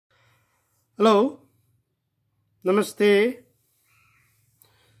Hello, Namaste.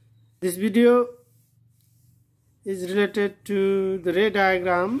 This video is related to the ray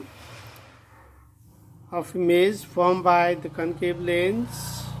diagram of image formed by the concave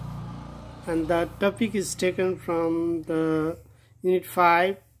lens, and the topic is taken from the Unit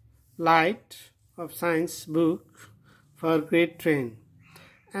 5 Light of Science book for grade 10,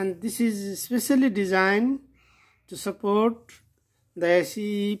 and this is specially designed to support the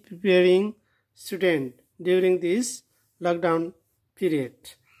SE preparing student during this lockdown period.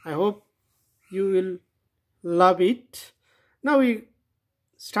 I hope you will love it. Now we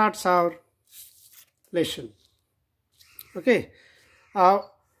start our lesson. Okay, to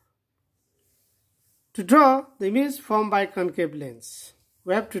draw the image formed by concave lens,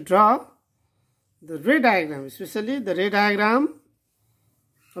 we have to draw the ray diagram, especially the ray diagram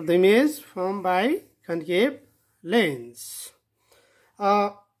of the image formed by concave lens.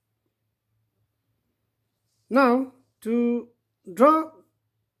 Now, to draw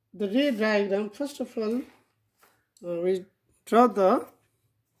the ray diagram, first of all, we draw the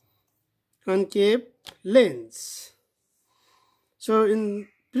concave lens. So, in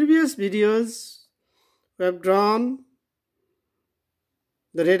previous videos, we have drawn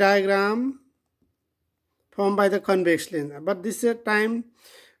the ray diagram formed by the convex lens, but this time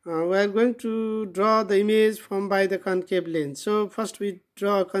we are going to draw the image formed by the concave lens. So, first we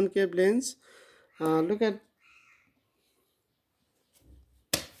draw a concave lens. Look at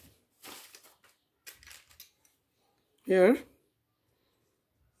here.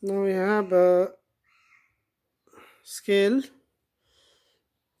 Now we have a scale.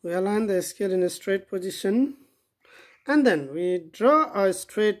 We align the scale in a straight position, and then we draw a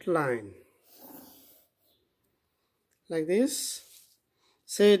straight line like this.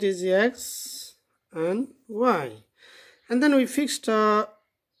 Say it is X and Y, and then we fixed a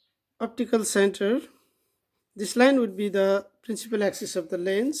optical center. This line would be the principal axis of the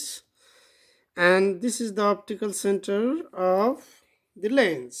lens, and this is the optical center of the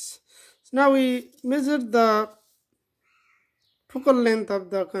lens. So now we measure the focal length of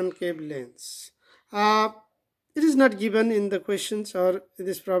the concave lens. It is not given in the questions or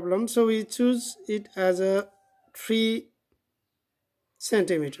this problem, so we choose it as a 3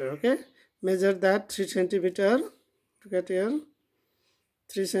 centimeter. Okay, measure that 3 centimeter. Look at here,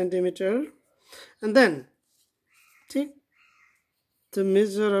 3 centimeter, and then take the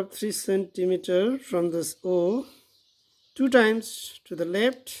measure of 3 centimeter from this O 2 times to the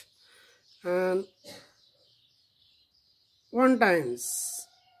left and 1 times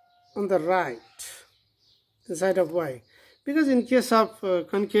on the right, the side of Y, because in case of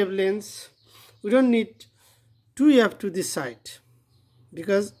concave lens we don't need 2F to this side,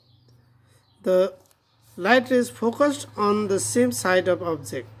 because the light is focused on the same side of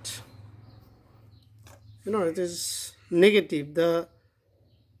object. It is negative. The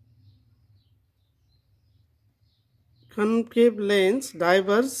concave lens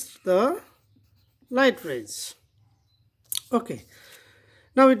diverges the light rays. Okay,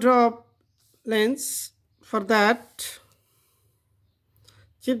 now we draw lens. For that,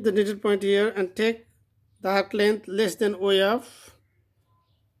 keep the needle point here and take the arc length less than OF.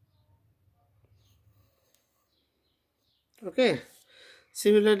 Okay,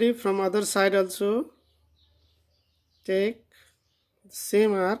 similarly from other side also take the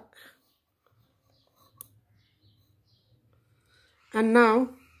same arc, and now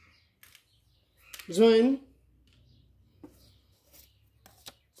join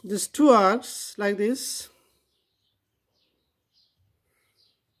these 2 arcs like this.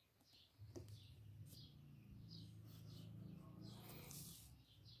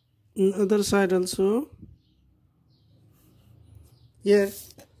 In other side also, here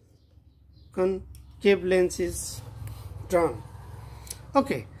concave lens is drawn.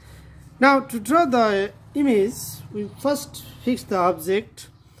 Okay, now to draw the image, we first fix the object.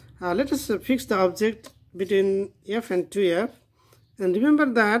 Let us fix the object between F and 2F, and remember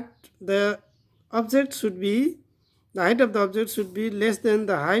that the object should be, the height of the object should be less than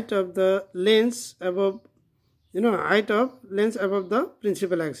the height of the lens above, height of lens above the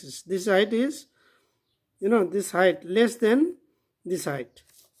principal axis. This height is, this height less than this height.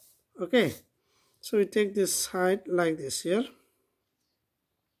 Okay, so we take this height like this here.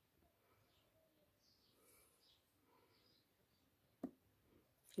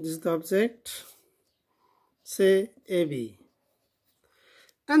 This is the object, say AB,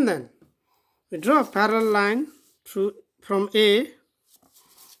 and then we draw a parallel line from A,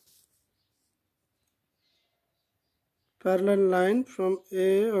 parallel line from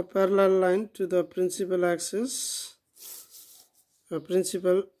A, or parallel line to the principal axis,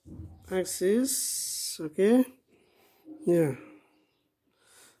 principal axis. Okay, yeah,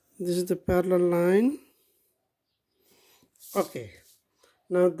 this is the parallel line. Okay,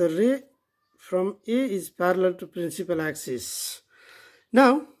 now the ray from A is parallel to principal axis.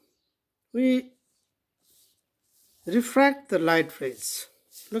 Now we refract the light rays.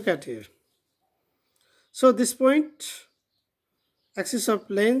 Look at here. So this point, axis of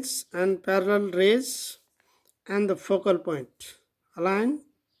lens and parallel rays and the focal point align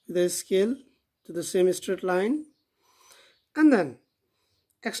with the scale to the same straight line, and then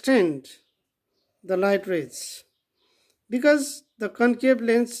extend the light rays. Because the concave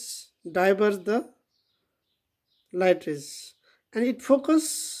lens diverges the light rays and it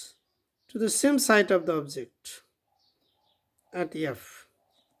focuses to the same side of the object at F.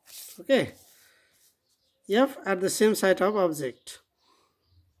 Okay, F at the same side of object.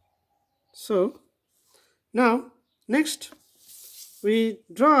 So now next we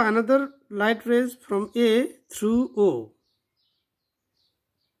draw another light rays from A through O.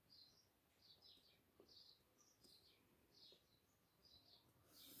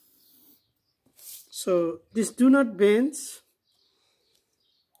 So this do not bend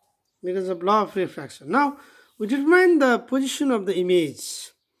because of law of refraction. Now we determine the position of the image.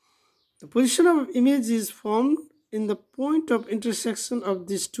 The position of image is formed in the point of intersection of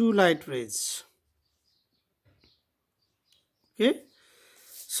these two light rays. Okay,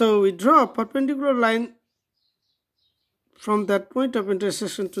 so we draw a perpendicular line from that point of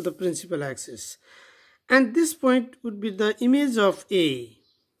intersection to the principal axis, and this point would be the image of A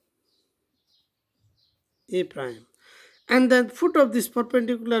prime, and the foot of this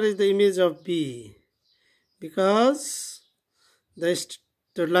perpendicular is the image of B, because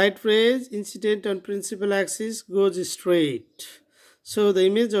the light rays incident on principal axis goes straight. So the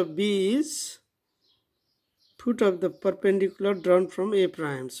image of B is foot of the perpendicular drawn from A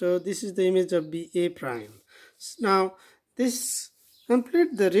prime. So this is the image of B A prime. Now this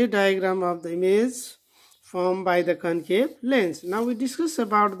completes the ray diagram of the image formed by the concave lens. Now we discuss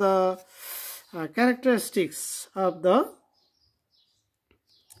about the characteristics of the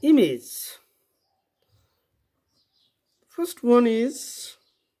image. First one is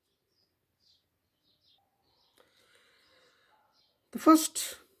the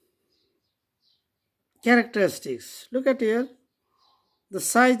first characteristics. Look at here. The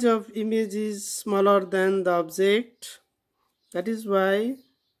size of image is smaller than the object. That is why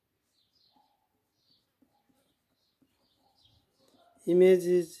image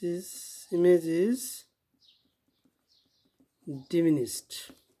is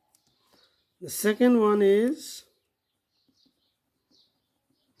diminished. The second one is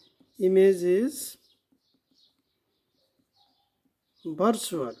image is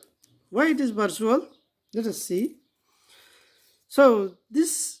virtual. Why it is virtual? Let us see. So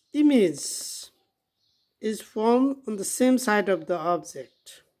this image is formed on the same side of the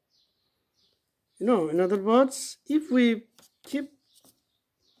object. In other words, if we keep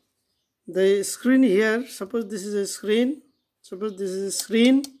the screen here, suppose this is a screen,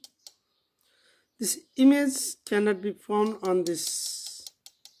 this image cannot be formed on this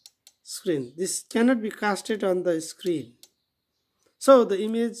screen. This cannot be casted on the screen. So the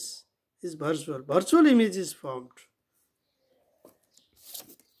image is virtual. Virtual image is formed.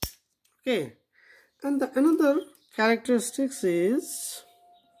 Okay, and another characteristics is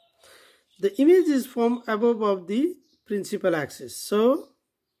the image is formed above of the principal axis. So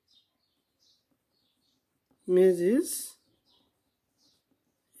image is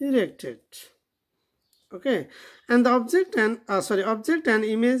erected. Okay, and the object and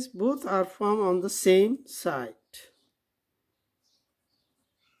image both are formed on the same side.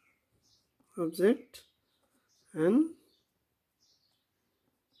 Object and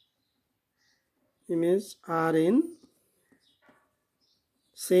image are in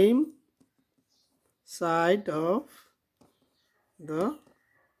same side of the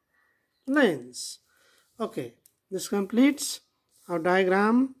lens. Okay, this completes our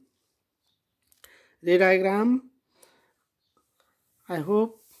diagram, ray diagram. I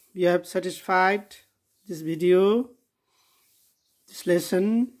hope you have satisfied this video, this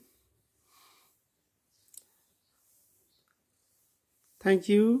lesson. Thank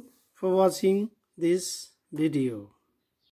you for watching this video.